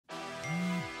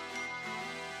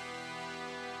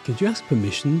Could you ask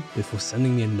permission before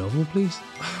sending me a novel, please?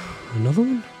 Another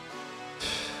one?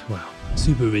 Wow,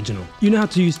 super original. You know how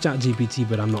to use ChatGPT,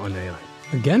 but I'm not an AI.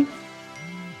 Again?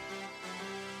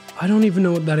 I don't even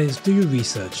know what that is. Do your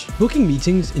research. Booking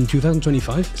meetings in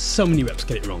 2025, so many reps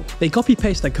get it wrong. They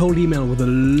copy-paste a cold email with a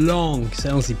long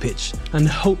salesy pitch and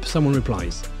hope someone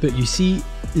replies. But you see,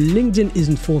 LinkedIn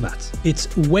isn't for that.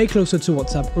 It's way closer to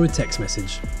WhatsApp or a text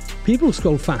message. People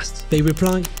scroll fast. They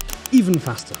reply even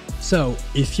faster. So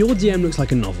if your DM looks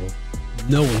like a novel,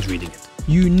 no one's reading it.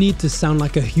 You need to sound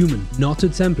like a human, not a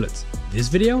template. This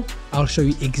video, I'll show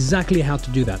you exactly how to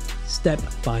do that, step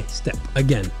by step.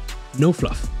 Again, no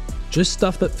fluff. Just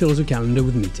stuff that fills your calendar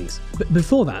with meetings. But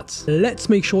before that, let's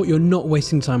make sure you're not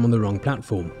wasting time on the wrong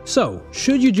platform. So,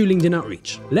 should you do LinkedIn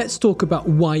outreach? Let's talk about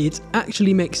why it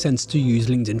actually makes sense to use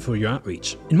LinkedIn for your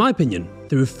outreach. In my opinion,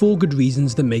 there are 4 good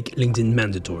reasons that make LinkedIn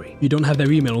mandatory. You don't have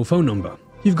their email or phone number.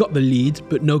 You've got the lead,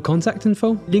 but no contact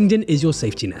info. LinkedIn is your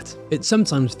safety net. It's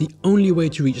sometimes the only way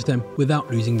to reach them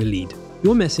without losing the lead.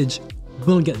 Your message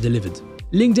will get delivered.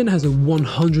 LinkedIn has a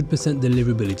 100%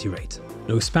 deliverability rate.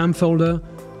 No spam folder,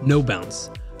 no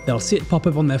bounce. They'll see it pop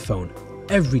up on their phone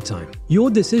every time. Your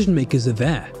decision makers are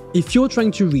there. If you're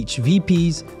trying to reach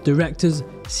VPs, directors,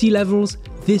 C-levels,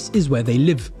 this is where they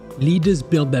live. Leaders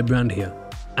build their brand here,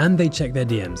 and they check their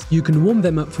DMs. You can warm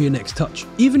them up for your next touch.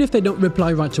 Even if they don't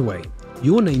reply right away,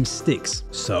 your name sticks.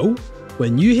 So,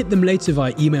 when you hit them later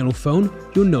via email or phone,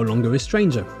 you're no longer a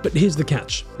stranger. But here's the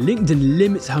catch. LinkedIn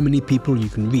limits how many people you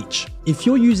can reach. If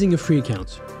you're using a free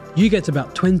account, you get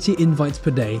about 20 invites per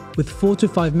day with 4 to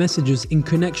 5 messages in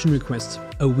connection requests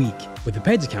a week. With a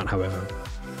paid account, however,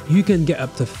 you can get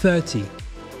up to 30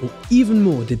 or even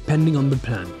more depending on the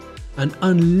plan, and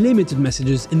unlimited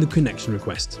messages in the connection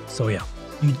request. So yeah,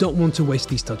 you don't want to waste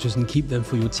these touches and keep them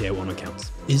for your tier 1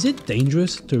 accounts. Is it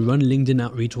dangerous to run LinkedIn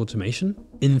outreach automation?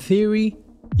 In theory,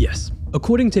 yes.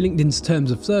 According to LinkedIn's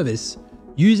terms of service,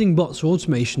 using bots or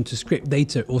automation to script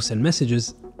data or send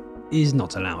messages is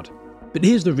not allowed. But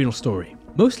here's the real story.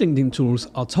 Most LinkedIn tools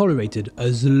are tolerated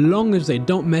as long as they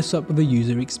don't mess up with the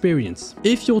user experience.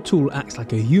 If your tool acts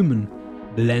like a human,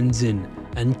 blends in,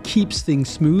 and keeps things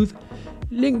smooth,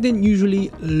 LinkedIn usually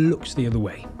looks the other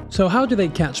way. So how do they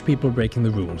catch people breaking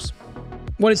the rules?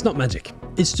 Well, it's not magic.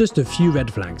 It's just a few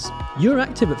red flags. You're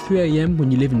active at 3 AM when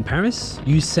you live in Paris,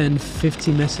 you send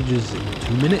 50 messages in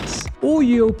 2 minutes, or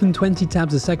you open 20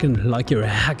 tabs a second like you're a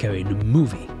hacker in a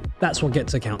movie. That's what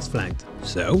gets accounts flagged.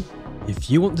 So,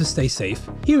 if you want to stay safe,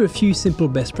 here are a few simple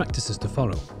best practices to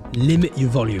follow. Limit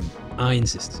your volume. I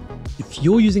insist. If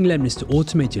you're using lemlist to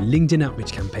automate your LinkedIn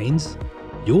outreach campaigns,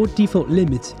 your default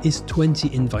limit is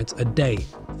 20 invites a day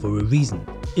for a reason.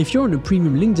 If you're on a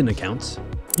premium LinkedIn account,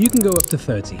 you can go up to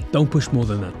 30. Don't push more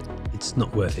than that. It's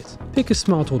not worth it. Pick a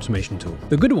smart automation tool.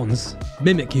 The good ones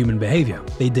mimic human behavior.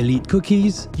 They delete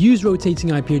cookies, use rotating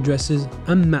IP addresses,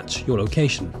 and match your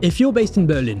location. If you're based in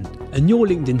Berlin and your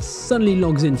LinkedIn suddenly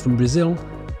logs in from Brazil,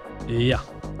 yeah,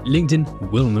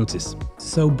 LinkedIn will notice.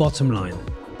 So bottom line,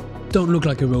 don't look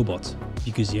like a robot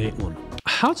because you ain't one.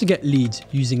 How to get leads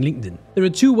using LinkedIn? There are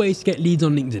 2 ways to get leads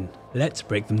on LinkedIn. Let's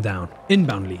break them down.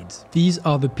 Inbound leads. These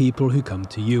are the people who come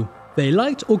to you. They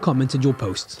liked or commented your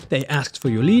posts. They asked for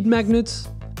your lead magnets,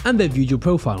 and they viewed your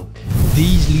profile.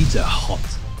 These leads are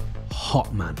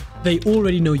hot man. They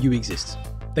already know you exist.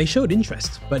 They showed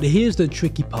interest. But here's the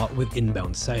tricky part with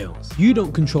inbound sales. You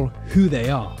don't control who they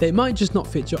are. They might just not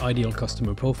fit your ideal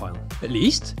customer profile. At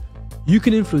least, you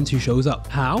can influence who shows up.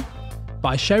 How?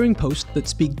 By sharing posts that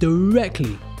speak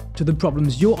directly to the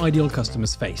problems your ideal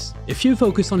customers face. If you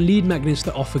focus on lead magnets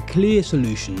that offer clear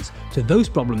solutions to those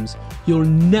problems, you'll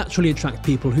naturally attract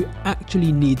people who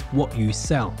actually need what you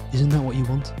sell. Isn't that what you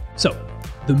want? So,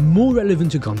 the more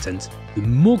relevant your content, the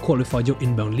more qualified your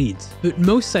inbound leads. But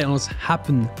most sales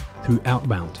happen through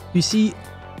outbound. You see,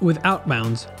 with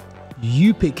outbound,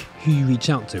 you pick who you reach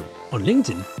out to. On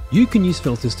LinkedIn, you can use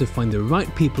filters to find the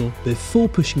right people before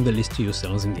pushing the list to your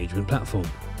sales engagement platform.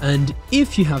 And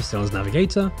if you have Sales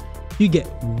Navigator, you get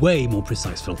way more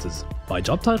precise filters by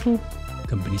job title,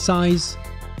 company size,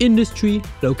 industry,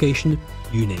 location,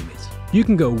 you name it. You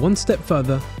can go one step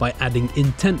further by adding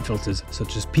intent filters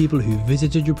such as people who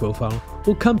visited your profile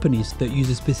or companies that use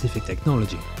a specific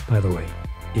technology. By the way,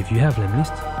 if you have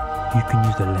lemlist, you can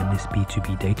use the lemlist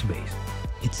B2B database.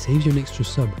 It saves you an extra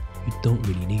sub you don't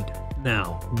really need.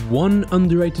 Now, one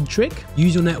underrated trick,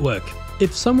 use your network.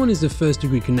 If someone is a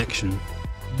first-degree connection,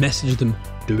 message them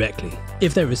directly.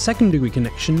 If they're a second-degree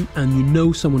connection and you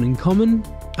know someone in common,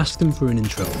 ask them for an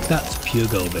intro. That's pure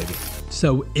gold, baby.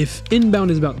 So if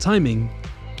inbound is about timing,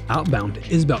 outbound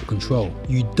is about control.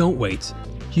 You don't wait,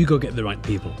 you go get the right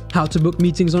people. How to book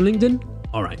meetings on LinkedIn?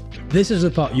 Alright, this is the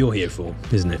part you're here for,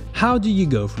 isn't it? How do you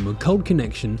go from a cold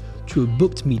connection to a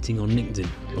booked meeting on LinkedIn?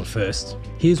 Well, first,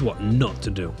 here's what not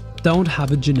to do. Don't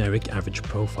have a generic average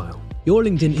profile. Your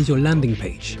LinkedIn is your landing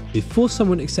page. Before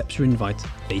someone accepts your invite,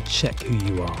 they check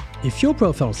who you are. If your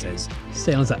profile says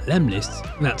sales at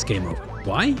lemlist, that's game over.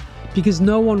 Why? Because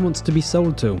no one wants to be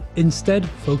sold to. Instead,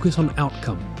 focus on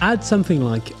outcome. Add something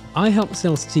like, I help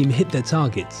sales team hit their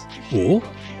targets, or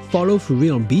follow for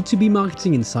real B2B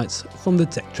marketing insights from the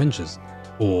tech trenches,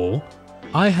 or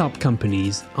I help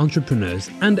companies, entrepreneurs,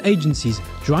 and agencies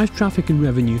drive traffic and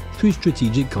revenue through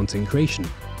strategic content creation.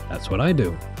 That's what I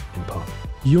do, in part.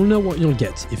 You'll know what you'll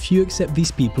get if you accept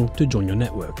these people to join your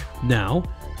network. Now,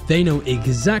 they know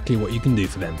exactly what you can do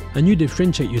for them, and you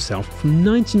differentiate yourself from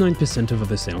 99% of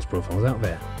other sales profiles out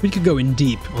there. We could go in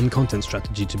deep on content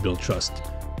strategy to build trust,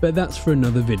 but that's for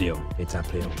another video. It's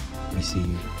appelé. We see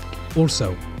you.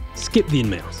 Also, skip the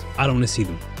emails. I don't want to see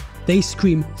them. They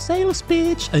scream sales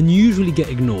pitch and usually get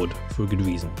ignored for a good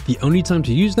reason. The only time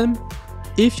to use them?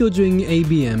 If you're doing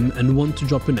ABM and want to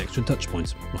drop an extra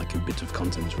touchpoint, like a bit of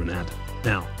content or an ad.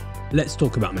 Now, let's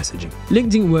talk about messaging.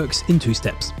 LinkedIn works in 2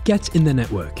 steps. Get in their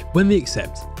network. When they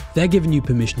accept, they're giving you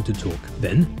permission to talk.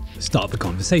 Then, start the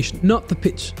conversation. Not the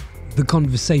pitch, the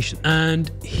conversation.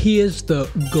 And here's the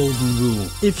golden rule.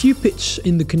 If you pitch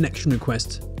in the connection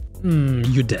request,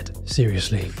 you're dead.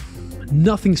 Seriously.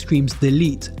 Nothing screams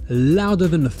delete louder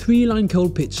than a 3-line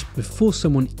cold pitch before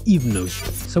someone even knows you.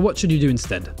 So what should you do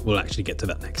instead? We'll actually get to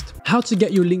that next. How to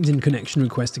get your LinkedIn connection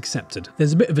request accepted.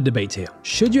 There's a bit of a debate here.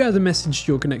 Should you add a message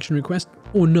to your connection request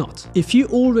or not? If you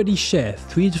already share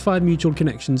 3 to 5 mutual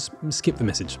connections, skip the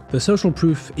message. The social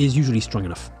proof is usually strong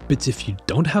enough. But if you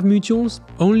don't have mutuals,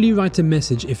 only write a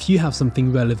message if you have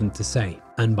something relevant to say.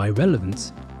 And by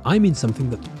relevance, I mean something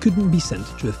that couldn't be sent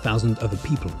to 1,000 other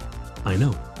people. I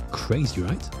know. Crazy,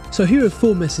 right? So here are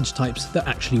 4 message types that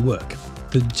actually work.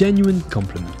 The genuine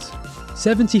compliment.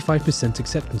 75%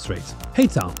 acceptance rate. Hey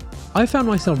Tal, I found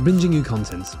myself binging your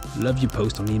content, love your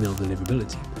post on email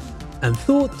deliverability, and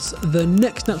thought the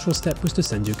next natural step was to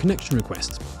send you a connection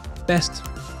request. Best,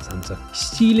 Santa.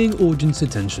 Stealing audience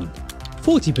attention.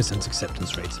 40%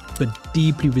 acceptance rate, but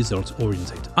deeply result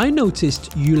oriented. I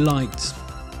noticed you liked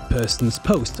person's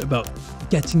post about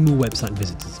getting more website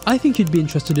visitors. I think you'd be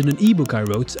interested in an ebook I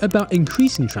wrote about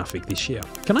increasing traffic this year.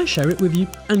 Can I share it with you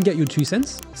and get your 2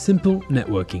 cents? Simple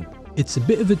networking. It's a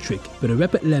bit of a trick, but a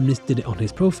rep at Lemlist did it on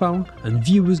his profile and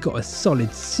viewers got a solid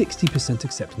 60%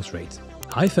 acceptance rate.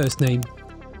 Hi first name.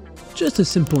 Just a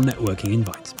simple networking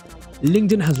invite.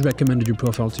 LinkedIn has recommended your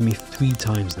profile to me 3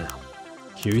 times now.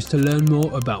 Curious to learn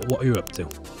more about what you're up to.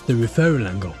 The referral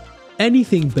angle.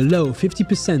 Anything below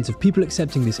 50% of people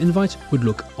accepting this invite would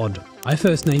look odd. I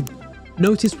first name.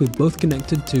 Notice we're both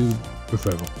connected to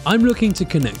referral. I'm looking to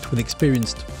connect with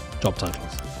experienced job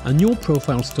titles, and your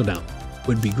profile stood out.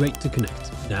 Would be great to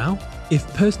connect. Now, if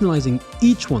personalizing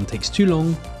each one takes too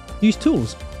long, use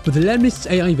tools. With Lemlist's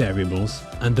AI variables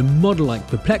and a model like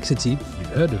Perplexity, you've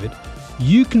heard of it,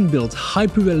 you can build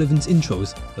hyper-relevant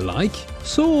intros like,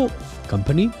 so,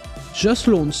 company just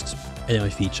launched AI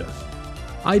feature.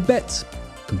 I bet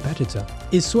competitor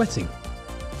is sweating.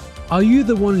 Are you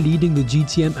the one leading the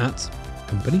GTM at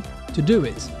company? To do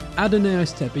it, add an AI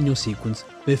step in your sequence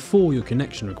before your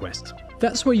connection request.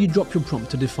 That's where you drop your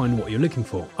prompt to define what you're looking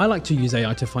for. I like to use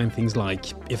AI to find things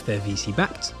like if they're VC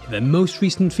backed, their most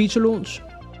recent feature launch,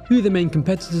 who the main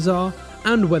competitors are,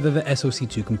 and whether they're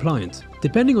SOC2 compliant.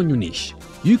 Depending on your niche,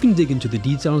 you can dig into the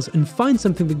details and find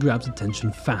something that grabs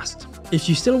attention fast. If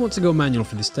you still want to go manual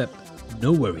for this step,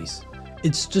 no worries.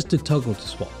 It's just a toggle to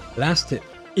swap. Last tip,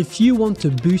 if you want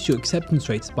to boost your acceptance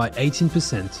rates by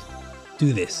 18%,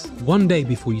 do this 1 day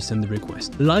before you send the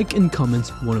request. Like and comment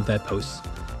one of their posts.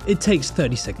 It takes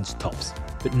 30 seconds tops.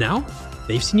 But now,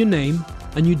 they've seen your name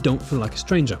and you don't feel like a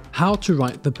stranger. How to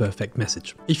write the perfect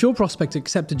message. If your prospect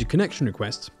accepted your connection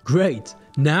request, great.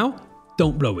 Now,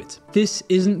 don't blow it. This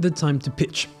isn't the time to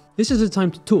pitch. This is the time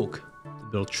to talk, to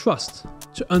build trust,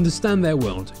 to understand their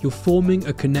world. You're forming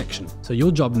a connection. So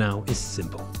your job now is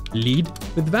simple. Lead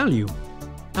with value.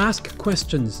 Ask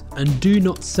questions and do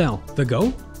not sell. The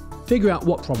goal? Figure out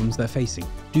what problems they're facing.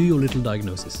 Do your little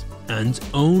diagnosis. And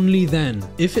only then,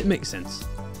 if it makes sense,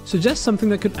 suggest something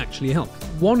that could actually help.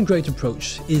 One great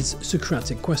approach is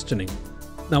Socratic questioning.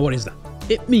 Now what is that?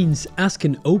 It means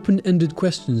asking open-ended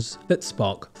questions that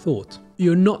spark thought.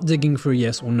 You're not digging for a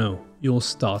yes or no. You're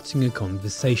starting a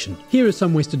conversation. Here are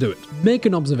some ways to do it. Make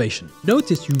an observation.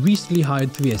 Notice you recently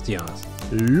hired 3 SDRs.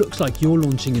 Looks like you're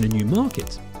launching in a new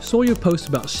market. Saw your post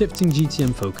about shifting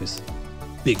GTM focus.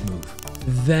 Big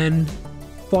move. Then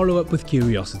follow up with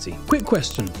curiosity. Quick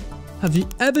question. Have you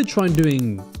ever tried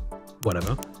doing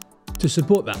whatever. To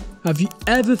support that, have you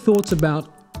ever thought about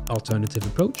alternative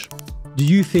approach? Do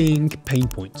you think pain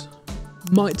point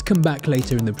might come back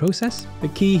later in the process? The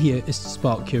key here is to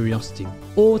spark curiosity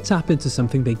or tap into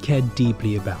something they care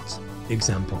deeply about.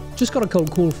 Example, just got a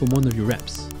cold call from one of your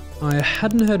reps. I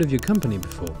hadn't heard of your company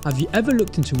before. Have you ever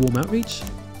looked into warm outreach?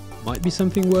 Might be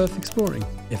something worth exploring.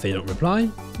 If they don't reply,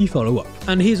 you follow up.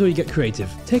 And here's where you get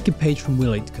creative. Take a page from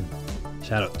Will Aitken.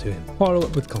 Shout out to him. Follow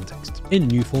up with context in a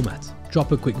new format.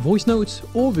 Drop a quick voice note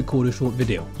or record a short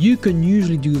video. You can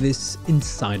usually do this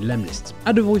inside lemlist.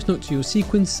 Add a voice note to your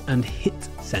sequence and hit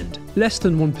send. Less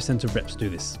than 1% of reps do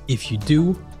this. If you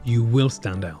do, you will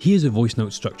stand out. Here's a voice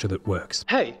note structure that works.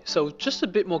 Hey, so just a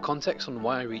bit more context on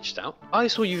why I reached out. I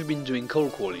saw you've been doing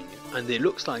cold calling, and it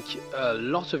looks like a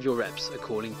lot of your reps are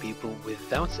calling people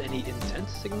without any intent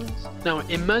signals. Now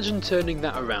imagine turning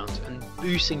that around and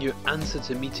boosting your answer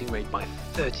to meeting rate by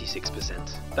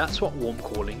 36%. That's what warm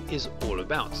calling is all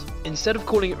about. Instead of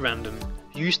calling at random,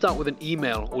 you start with an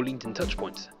email or LinkedIn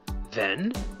touchpoint.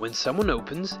 Then, when someone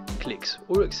opens, clicks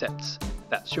or accepts,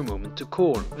 that's your moment to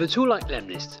call. With a tool like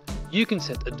lemlist, you can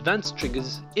set advanced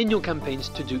triggers in your campaigns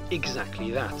to do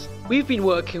exactly that. We've been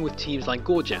working with teams like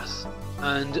Gorgeous,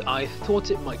 and I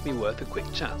thought it might be worth a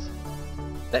quick chat.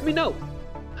 Let me know.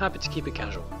 Happy to keep it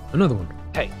casual. Another one.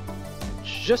 Hey,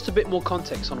 just a bit more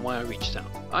context on why I reached out.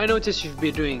 I noticed you've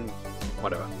been doing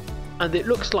whatever, and it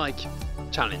looks like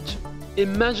challenge.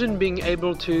 Imagine being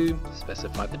able to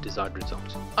specify the desired result.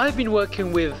 I've been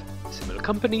working with a similar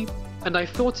company, and I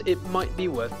thought it might be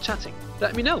worth chatting.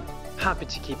 Let me know. Happy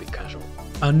to keep it casual.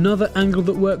 Another angle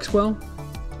that works well?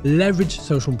 Leverage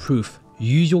social proof.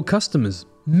 Use your customers.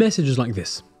 Messages like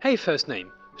this. Hey, first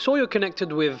name. Saw you're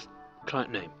connected with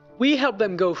client name. We help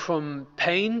them go from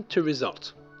pain to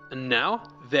result, and now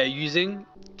they're using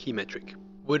key metric.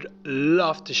 Would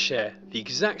love to share the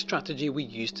exact strategy we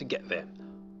used to get there.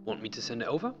 Want me to send it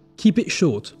over? Keep it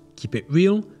short, keep it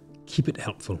real, keep it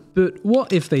helpful. But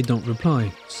what if they don't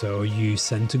reply? So you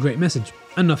send a great message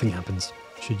and nothing happens.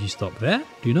 Should you stop there?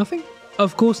 Do nothing?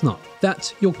 Of course not.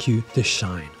 That's your cue to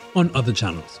shine on other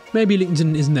channels. Maybe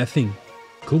LinkedIn isn't their thing.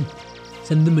 Cool.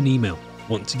 Send them an email.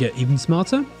 Want to get even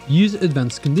smarter? Use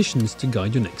advanced conditions to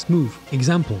guide your next move.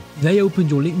 Example, they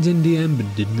opened your LinkedIn DM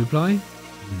but didn't reply.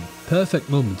 Perfect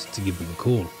moment to give them a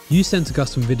call. You sent a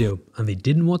custom video and they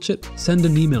didn't watch it? Send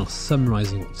an email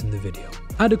summarizing what's in the video.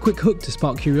 Add a quick hook to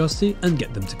spark curiosity and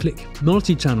get them to click.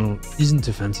 Multi-channel isn't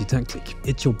a fancy tactic.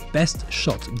 It's your best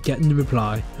shot at getting the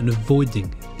reply and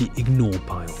avoiding the ignore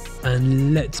pile.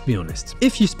 And let's be honest,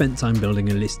 if you spent time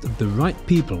building a list of the right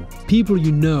people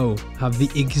you know have the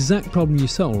exact problem you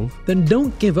solve, then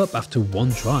don't give up after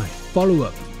one try. Follow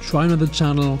up, try another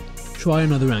channel, try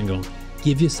another angle.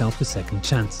 Give yourself a second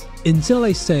chance. Until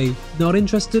they say not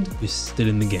interested, you're still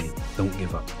in the game. Don't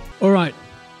give up. Alright,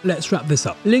 let's wrap this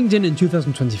up. LinkedIn in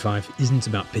 2025 isn't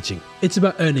about pitching. It's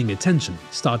about earning attention,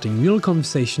 starting real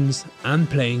conversations, and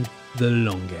playing the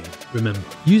long game. Remember,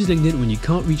 use LinkedIn when you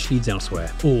can't reach leads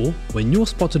elsewhere, or when your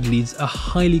spotted leads are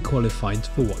highly qualified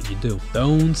for what you do.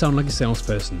 Don't sound like a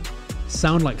salesperson.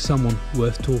 Sound like someone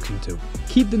worth talking to.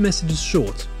 Keep the messages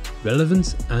short,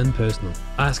 relevant, and personal.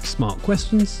 Ask smart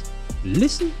questions.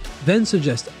 Listen, then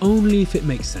suggest only if it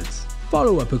makes sense.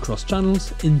 Follow up across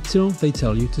channels until they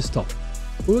tell you to stop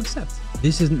or accept.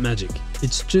 This isn't magic,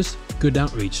 it's just good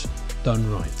outreach done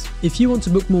right. If you want to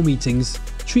book more meetings,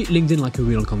 treat LinkedIn like a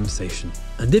real conversation.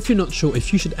 And if you're not sure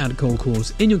if you should add cold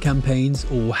calls in your campaigns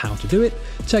or how to do it,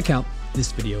 check out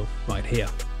this video right here.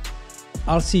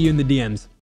 I'll see you in the DMs.